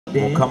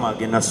day,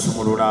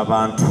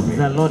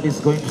 the Lord is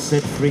going to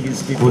set free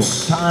his people. On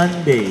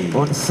Sunday,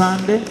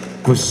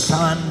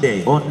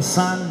 on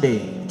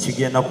Sunday, it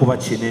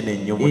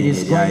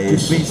is going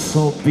to be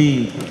so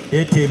big.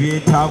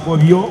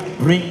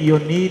 Bring your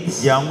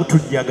needs. Come,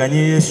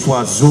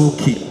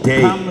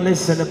 let's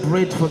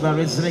celebrate for the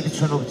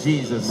resurrection of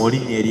Jesus. In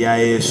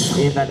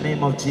the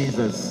name of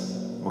Jesus.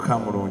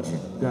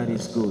 God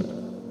is good.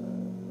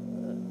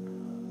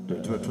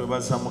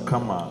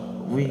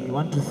 We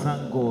want to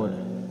thank God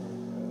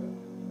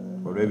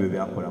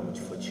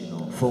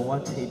for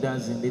what he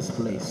does in this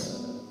place.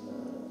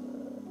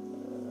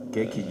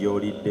 The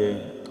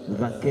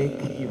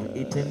cake you've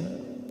eaten,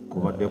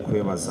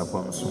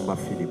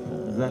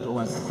 that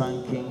was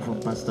thanking from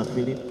Pastor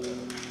Philip.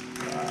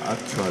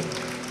 Actually,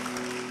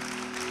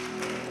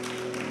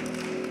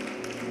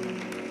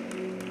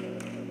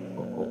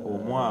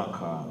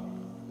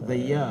 the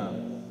year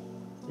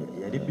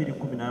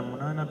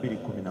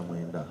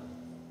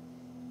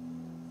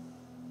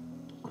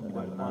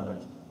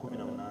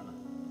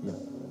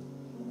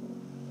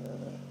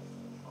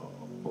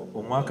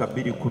omwaka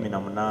 2018,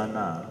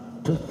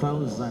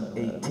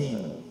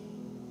 2018,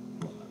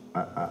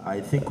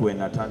 I think when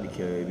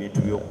natandika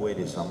ebintu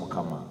by'okuweereza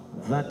Mukama.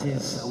 That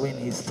is when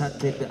he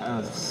started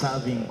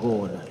serving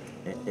God.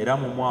 Era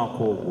mu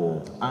mwaka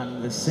ogwo,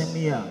 and the same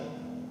year,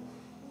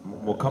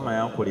 Mukama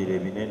yankolera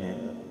ebinene.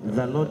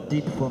 The Lord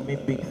did for me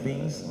big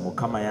things.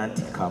 Mukama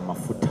yantika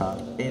amafuta.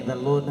 And the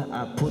Lord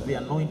put the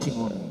anointing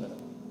on me.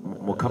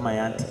 Mukama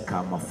yantika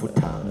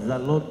amafuta. The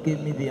Lord gave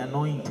me the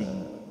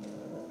anointing.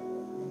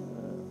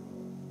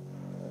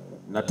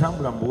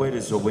 Natambula mu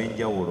buweereza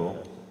obw'enjawulo.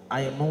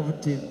 I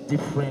moved to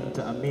different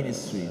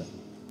ministries.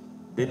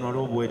 Then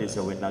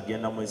obuweereza bwe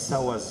nagenda mu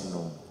essaawa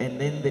zino. And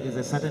then there is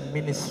a certain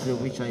ministry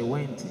which I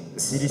went in.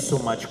 Siri so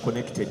much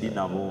connected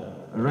nabo.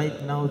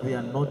 Right now they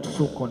are not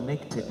so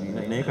connected with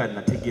me. Naye kati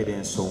nategeera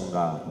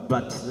ensonga.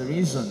 But the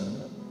reason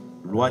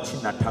lwaki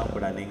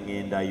natambula ne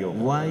ŋŋendayo.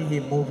 Why he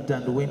moved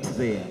and went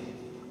there.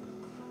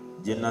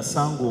 Gye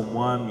nasanga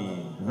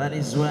omwami. That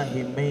is where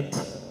he met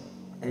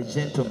a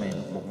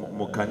gentleman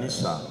mu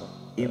kanisa.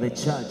 In the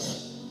church.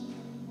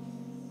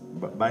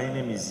 Balina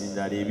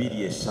emizindalo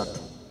ebiri esatu.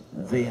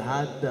 They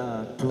had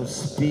 2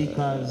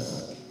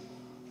 speakers.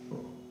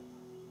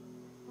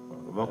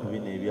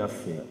 Bakubina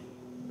ebyaffe.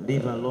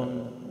 Leave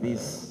alone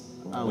these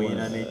hours.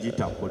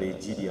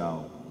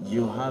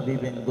 You have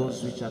even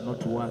those which are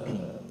not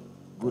working.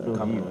 Good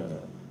of you.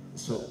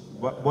 So,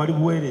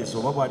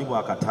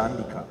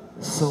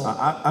 so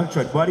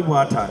actually,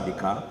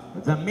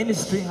 the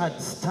ministry had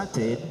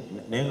started,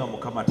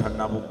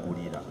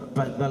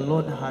 but the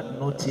Lord had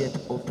not yet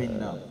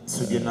opened up.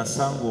 So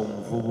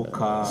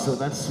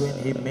that's when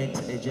he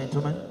met a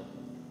gentleman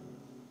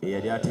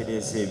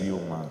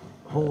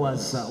who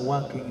was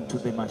working to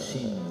the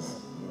machines,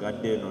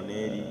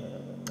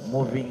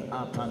 moving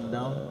up and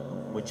down.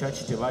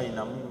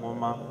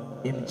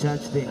 In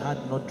church they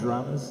had no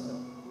drums.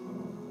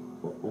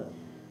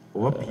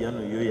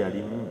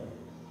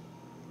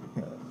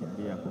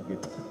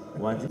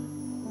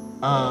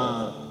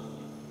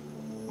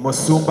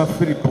 Musumba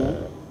Philip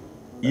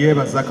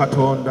yebaza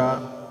Katonda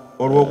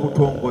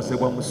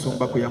olw'okutongozebwa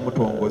musumba kwe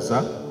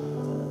yamutongoza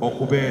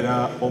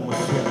okubeera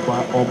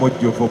omusumba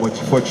omujjuvu mu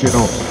kifo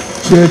kino.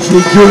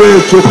 Kyekijjulo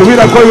ekyo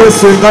kubirako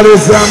Yesu engalo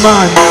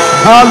ez'amaanyi.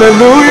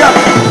 Haleluya.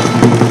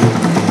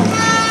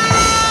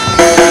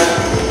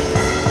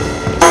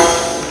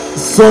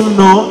 So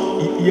nno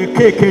ye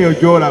keeke eyo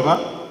gy'olaba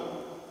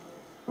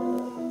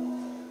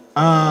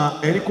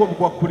eriko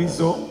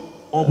obukwakkulizo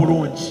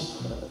obulungi.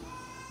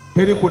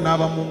 Teri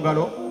kunaaba mu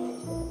ngalo,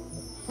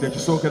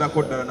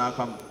 tekisookerako ddala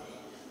n'akamu.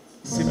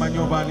 Simanyi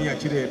oba ani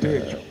yakireeta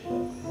ekyo.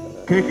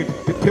 Keeke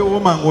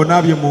tewooma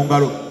ng'onaabye mu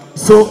ngalo.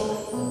 So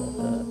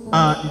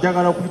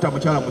njagala okuyita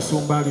mukyala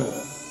musumba aliwo.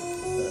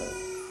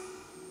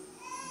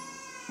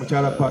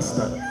 Mukyala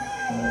pastor.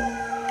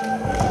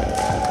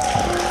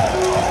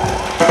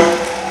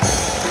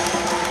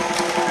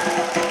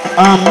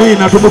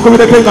 Amina,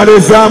 tumukubireko engalo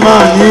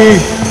ez'amaanyi.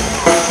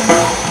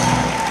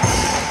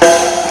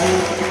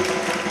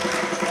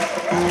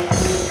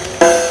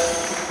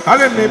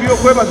 Kale nno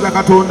ebyokwebaza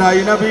Katonda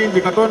alina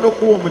bingi. Katonda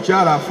okuwa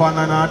omukyala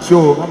afaanana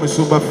atyo nga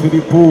musumba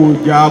Filipu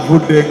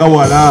gy'avudde nga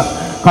wala.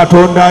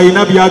 Katonda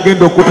alina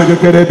by'agenda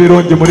okutegekera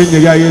ebirungi mu linnya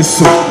lya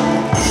Yesu.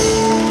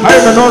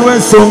 Kale nno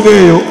n'olw'ensonga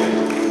eyo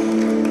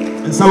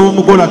nsaba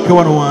omugole akke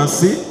wano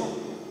wansi.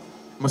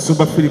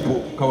 Musumba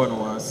Filipu ka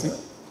wano wansi.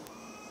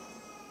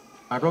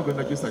 Ate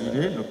ogenda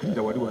kisalire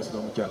nokkirira wali wansi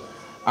n'omukyala.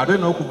 Ate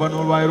n'okuva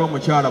n'olwaliro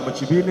omukyala mu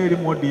kibiina eri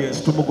mu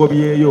audience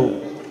tumugobyeyo.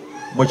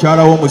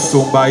 Mukyala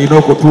w'omusumba alina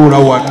okutuula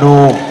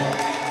wano.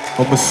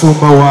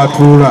 Omusumba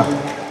w'atuula.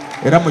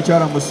 Era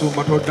mukyala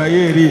musumba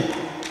toddayo eri.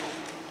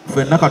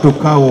 Ffenna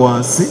katukkaawo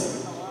wansi.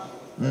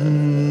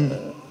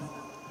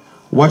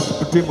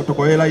 Worship team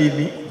tukoye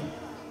layini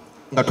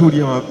nga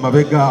tuli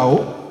mabega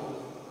awo.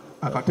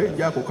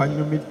 Akatenje ako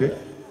kannyumidde.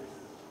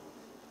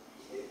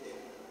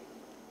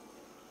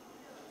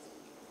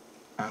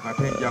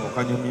 Akatenje ako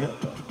kanyumye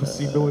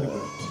tusimbe oli bwe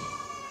tuti.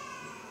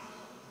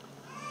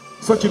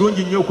 So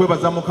kirungi nnyo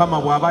okwebaza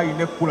Mukama bw'aba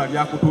alina ekkula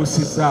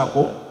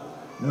lyakutuusizzaako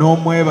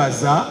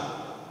n'omwebaza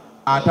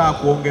ate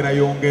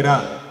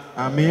akwongera.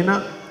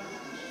 Amiina.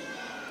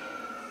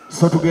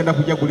 So tugenda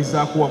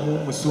kujagulizaako wamu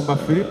Musumba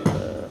Philip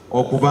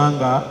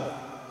okubanga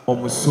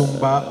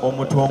omusumba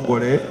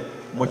omutongole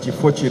mu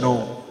kifo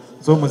kino.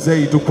 So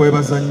muzeeyi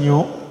tukwebaza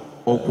nnyo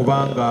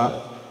okubanga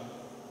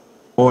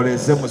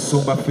oleze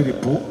Musumba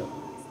Philip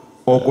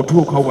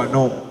okutuuka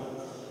wano.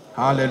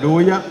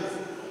 Haleluya.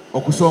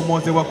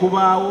 Okusoomoozebwa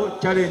kubaawo,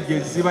 challenge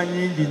ziba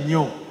nnyingi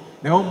nnyo,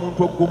 naye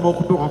omuntu okuguma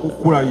okutuuka ku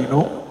kkula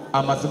lino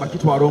amazima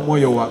kitwala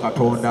omwoyo wa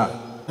Katonda.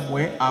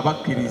 Mmwe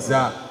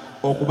abakkiriza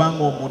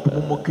okubanga omuntu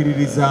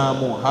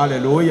mumukkiririzaamu.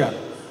 Haleluya.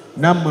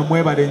 Nammwe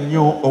mwebale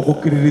nnyo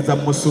okukkiririza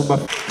Musumba.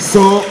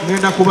 So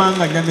ngenda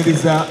kubanga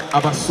nyaniriza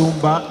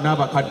abasumba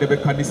n'abakadde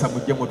b'ekkanisa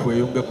mujje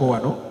mutweyungeko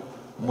wano.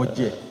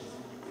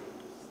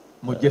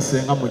 Mujje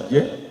senga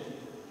mujje.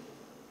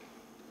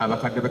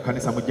 Abakadde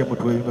b'ekkanisa mujje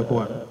mutweyungeko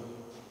wano.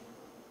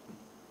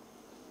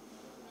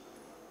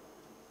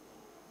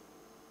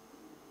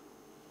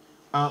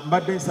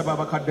 Mbadde nsaba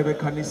abakadde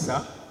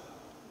b'ekkanisa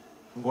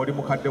ng'oli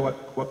mukadde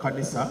wa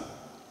kkanisa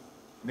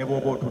ne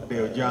bw'oba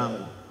otuddeyo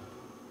jangu.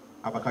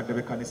 Abakadde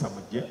b'ekkanisa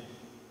mujje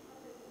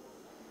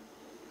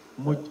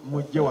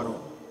wano.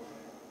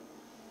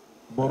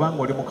 Bw'oba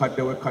ng'oli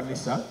mukadde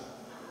w'ekkanisa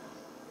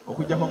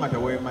okujjako nga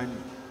teweemanyi,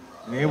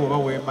 naye bw'oba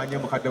weemanye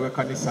mukadde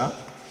w'ekkanisa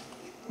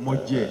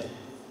mujje.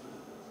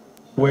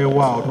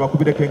 Weewaawo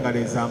tubakubireko engalo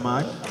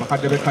ez'amaanyi.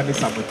 Abakadde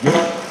b'ekkanisa mujje.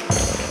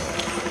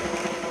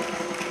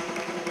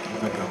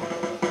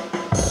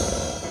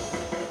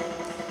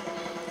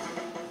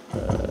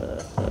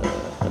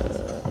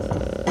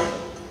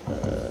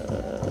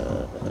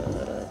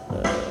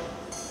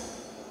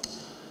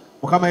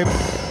 Mukama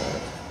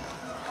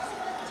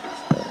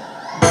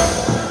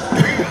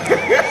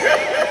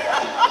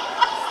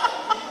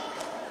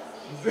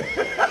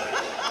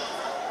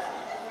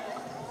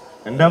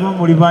ndaba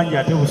muli bangi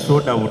ate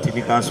busoda buti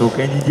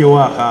nikansooka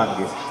enjijewo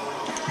akange.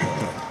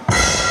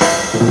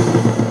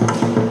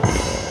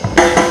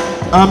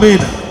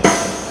 Amiina.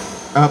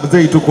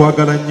 Muzeeyi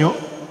tukwagala nnyo.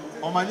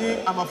 Omanyi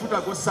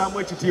amafuta gossaamu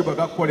ekitiibwa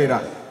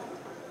gakukolera.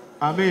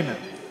 Amiina.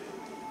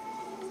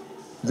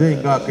 Muzeeyi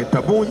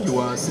ng'aketta bungi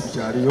wansi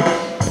bikyaliyo.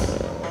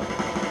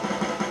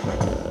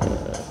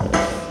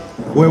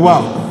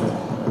 Weewaawo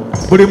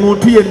buli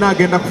muntu yenna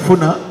agenda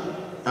kufuna.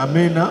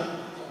 Amiina.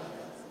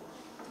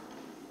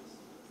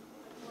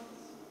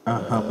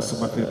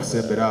 Musumba Philip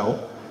semberaawo.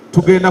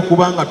 Tugenda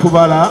kubanga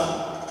tubala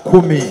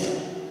 10.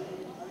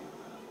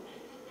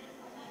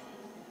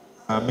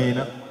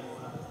 Amiina.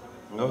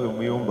 Nga bwe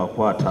muyomba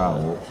kwata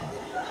awo.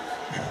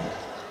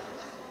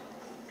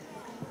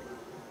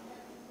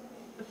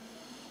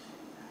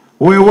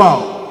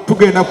 Weewaawo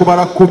tugenda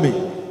kubala 10.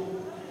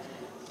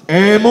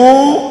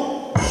 Emu.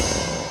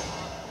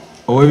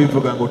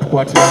 Oweebivuga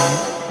ng'otukwatiramu.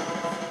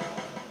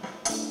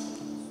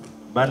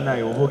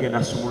 Bannaye oba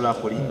ogenda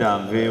sumulako linda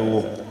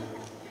nveewo.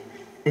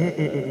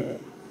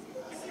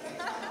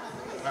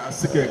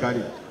 Sike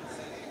kali.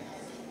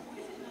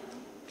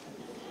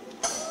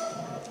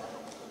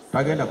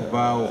 Tagenda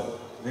kuvaawo.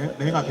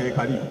 Naye nga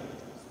keekali.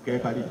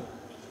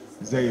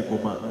 Nze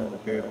guma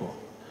keeko.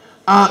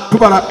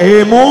 Tubala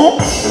 1, 2,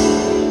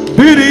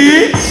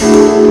 3,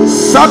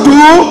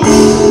 4,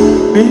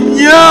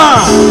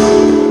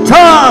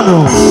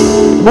 5,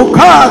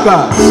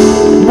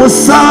 6,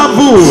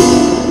 7,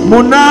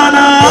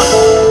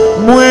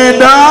 8,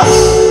 9.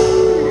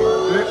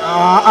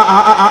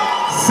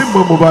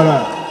 Simwe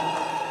mubala.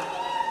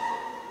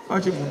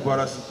 Lwaki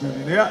mutwala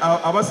sipiidi? Naye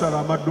abasala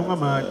amaddu nga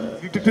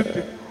mangi.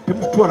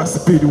 Temutwala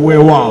sipiidi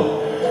weewaawo.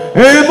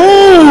 1,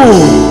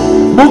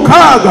 6,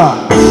 8,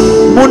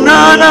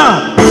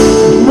 9,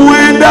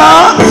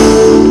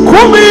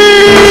 10.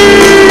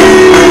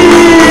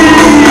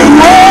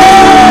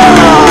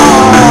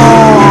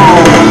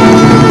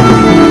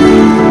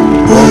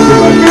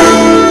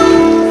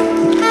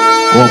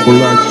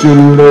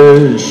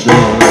 Congratulations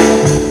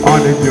on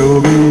the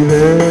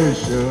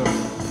jubilation.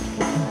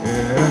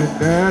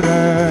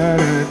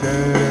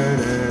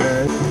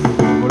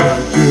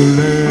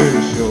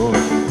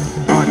 Congratulations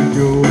on the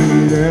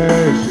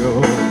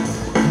jubilation.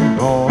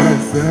 All I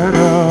said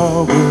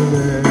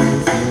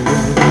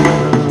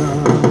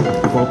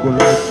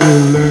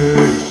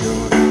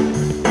congratulations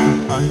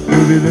on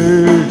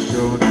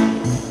jubilation.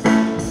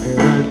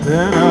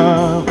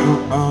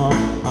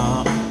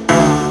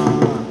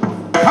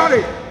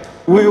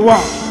 Wewa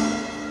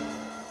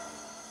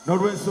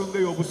n'olw'ensonga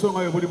eyo obusonga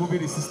bwe buli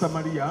bubiri Sister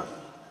Maria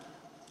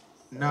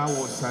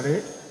naawe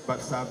osale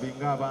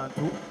basavinga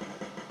abantu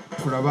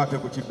tulabe ate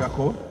ku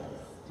kiddako.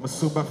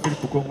 Musumba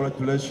Philip,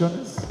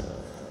 congratulations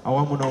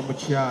awamu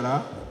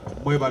n'omukyala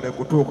mwebale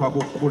kutuuka ku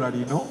kkula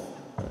lino.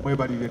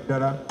 Mwebalire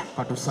ddala.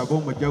 Katusabe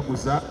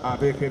omujaguza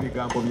abeeko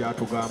ebigambo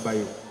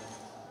byatugambayo.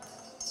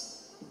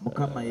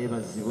 Mukama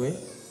yeebazibwe.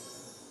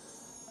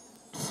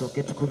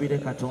 Tusooke tukubire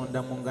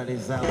Katonda mu ngalo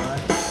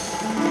ez'amaanyi.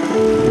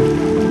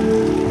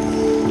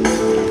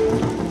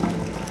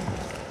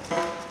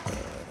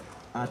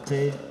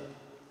 Ate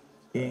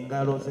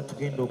engalo ze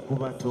tugenda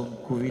okuba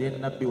tomukubire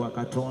nabbi wa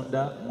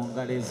Katonda mu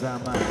ngalo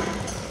ez'amaanyi.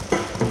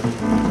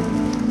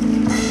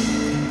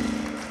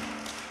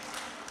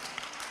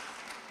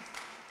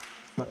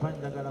 Papa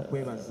njagala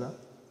kwebaza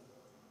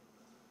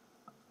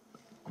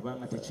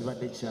kubanga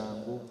tekibadde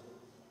kyangu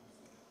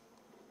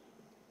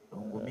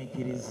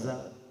ongumiikiriza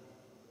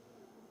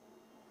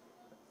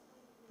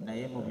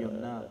naye mu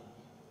byonna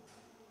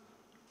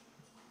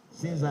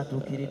sinza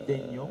atuukiridde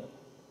nnyo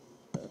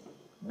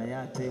naye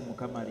ate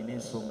Mukama alina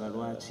ensonga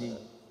lwaki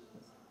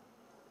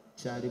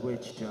kyali bwe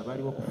kityo.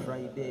 Abaliwo ku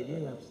Friday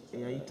eri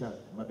eyayita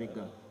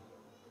mabega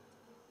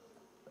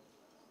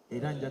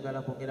era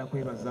njagala kwongera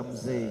kwebaza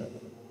muzeeyi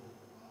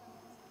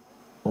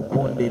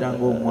okundera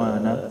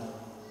ng'omwana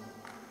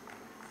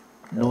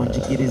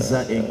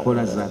n'onjigiriza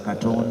enkola za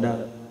Katonda.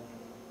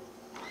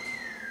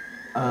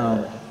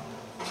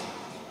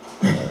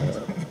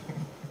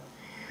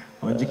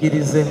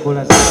 Onjigiriza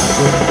enkola za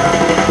Katonda,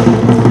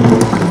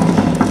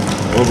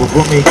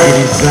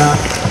 obugumiikiriza.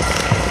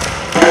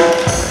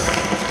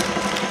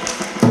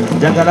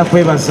 Njagala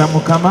kwebaza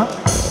Mukama.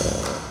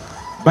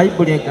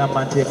 Bayibuli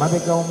egamba nti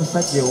emabega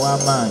w'omusajja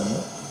ow'amaanyi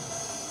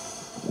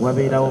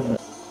wabeerawo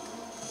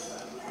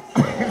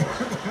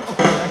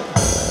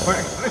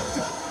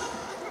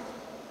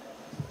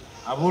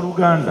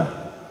Abooluganda,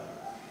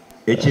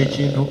 ekyo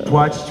ekintu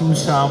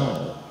twakikyusaamu.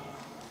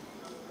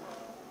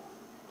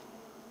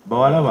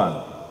 Bawala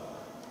bange,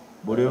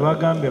 buli we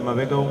bagamba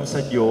emabega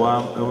w'omusajja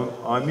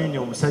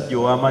omusajja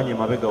ow'amaanyi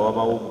emabega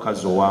wabawo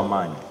omukazi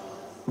ow'amaanyi,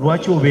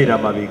 lwaki obeera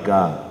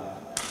mabega?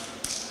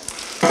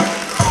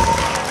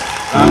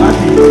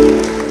 Kakati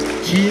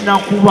kiina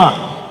kuba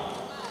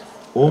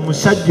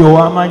omusajja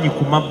ow'amaanyi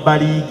ku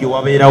mabbali ge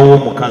wabeerawo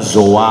omukazi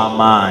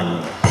ow'amaanyi.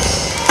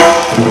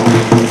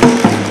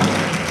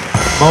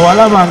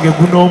 Bawala bange,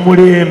 guno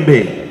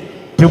omulembe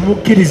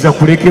temukkiriza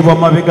kulekebwa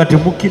mabega,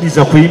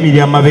 temukkiriza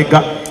kuyimirira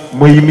mabega,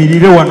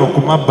 muyimirire wano ku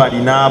mabbali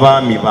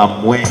n'abaami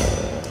bammwe.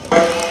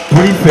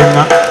 Tuli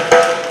ffenna.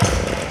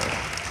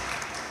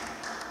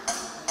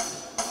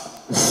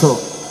 So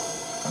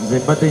nze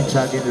mbadde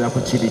nkyagendera ku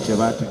kiri kye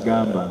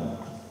baatugamba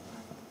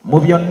mu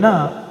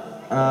byonna.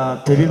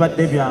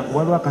 Tebibadde byangu.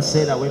 Waliwo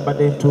akaseera we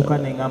mbadde ntuuka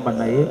ne ngamba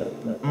naye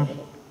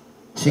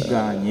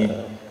kigaanye,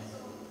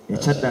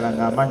 ekyaddala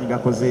ng'amaanyi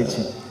gakoze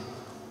eki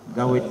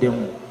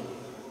gaweddemu.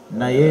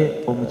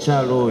 Naye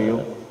omukyalo oyo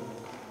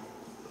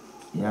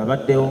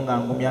yabaddewo nga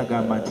ngumya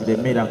agamba nti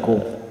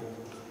lemerako,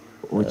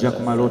 ojja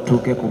kumala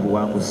otuuke ku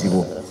buwanguzi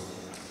bwo.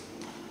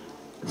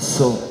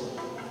 So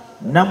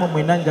nammwe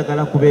mwenna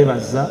njagala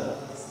kubeebaza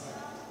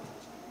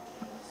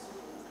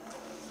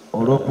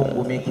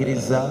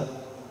olw'okungumiikiriza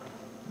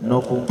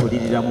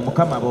n'okumpulirira mu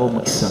Mukama abawo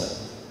omukisa.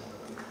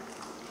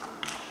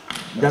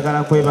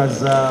 Njagala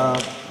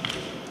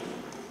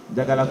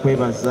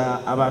kwebaza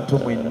abantu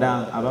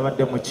mwenna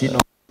ababadde mu kino.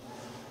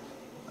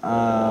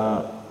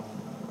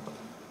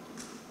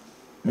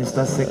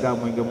 Mr. Sega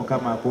Mwenge,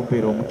 Mukama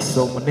akumpeera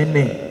omukisa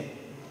omunene.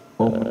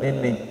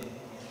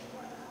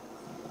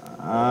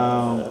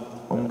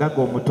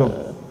 Omugaga omuto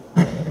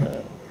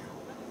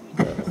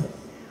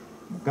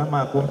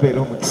Mukama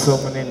akumpeera omukisa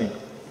omunene.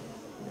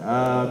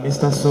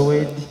 Mr.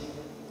 Sowed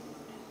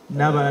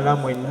n'abalala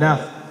mwenna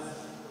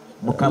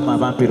Mukama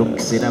abampeera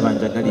omukisa era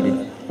banjagalire.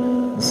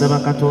 Nsaba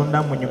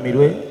Katonda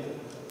munyumirwe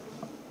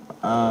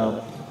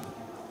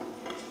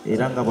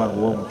era nga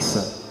bwaguwa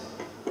omukisa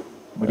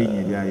mu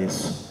linnya erya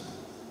Yesu.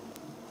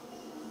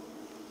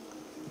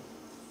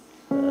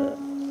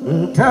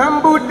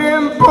 Ntambudde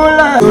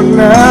mpola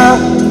yonna,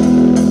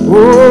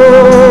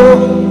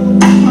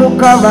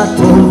 Mukama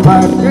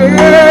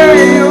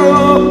tompaddeyo,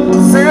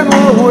 ssebo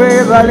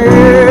weebale.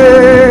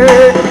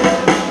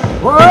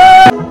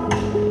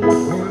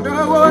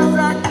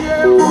 Endowooza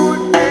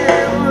gyebudde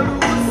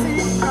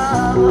olusika,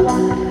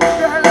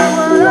 ddala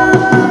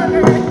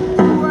walabale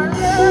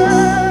wala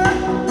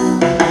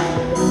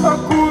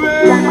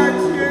okubeera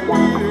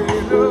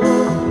kyengiriro,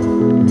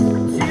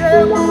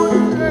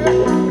 gyebudde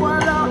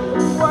wala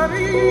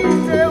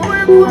wabiyite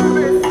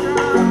wegwomesa.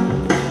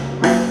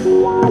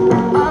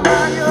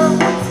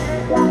 Abayomutye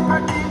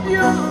kati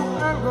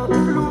by'omukango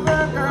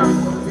lubaga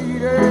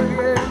muzire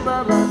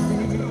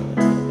by'embabazi.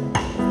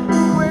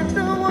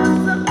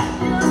 Wendowooza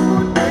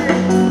gyebudde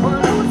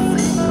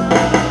olusika,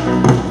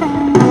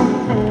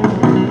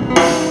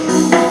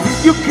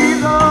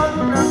 jjukira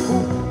olunaku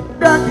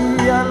dadi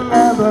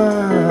yalaba.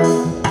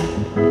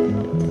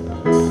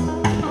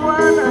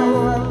 Mwana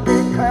wange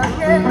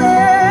kagende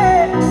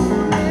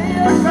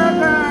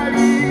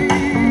eyakagaali,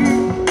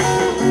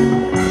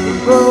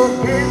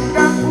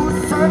 ng'ogenda ku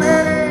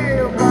ssomero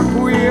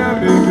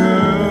okakuyambega.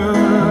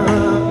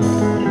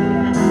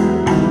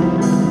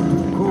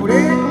 Kule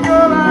nnyo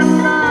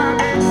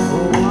bannange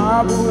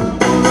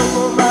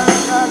owabunguluko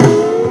bannange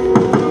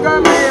nga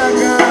bwe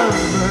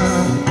yagamba,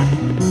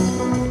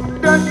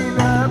 dadi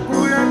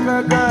naagula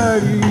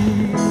kagaali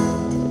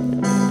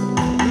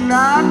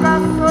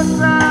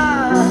n'akasosa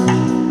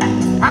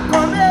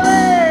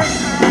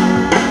akomeweka.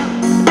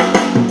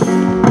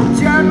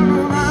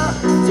 Kyanuma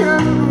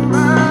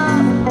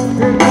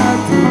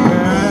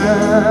tegatika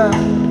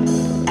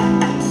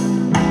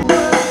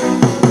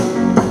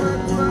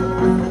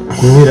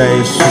kubira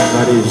Yesu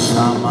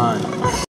ngaleesa amaanyi.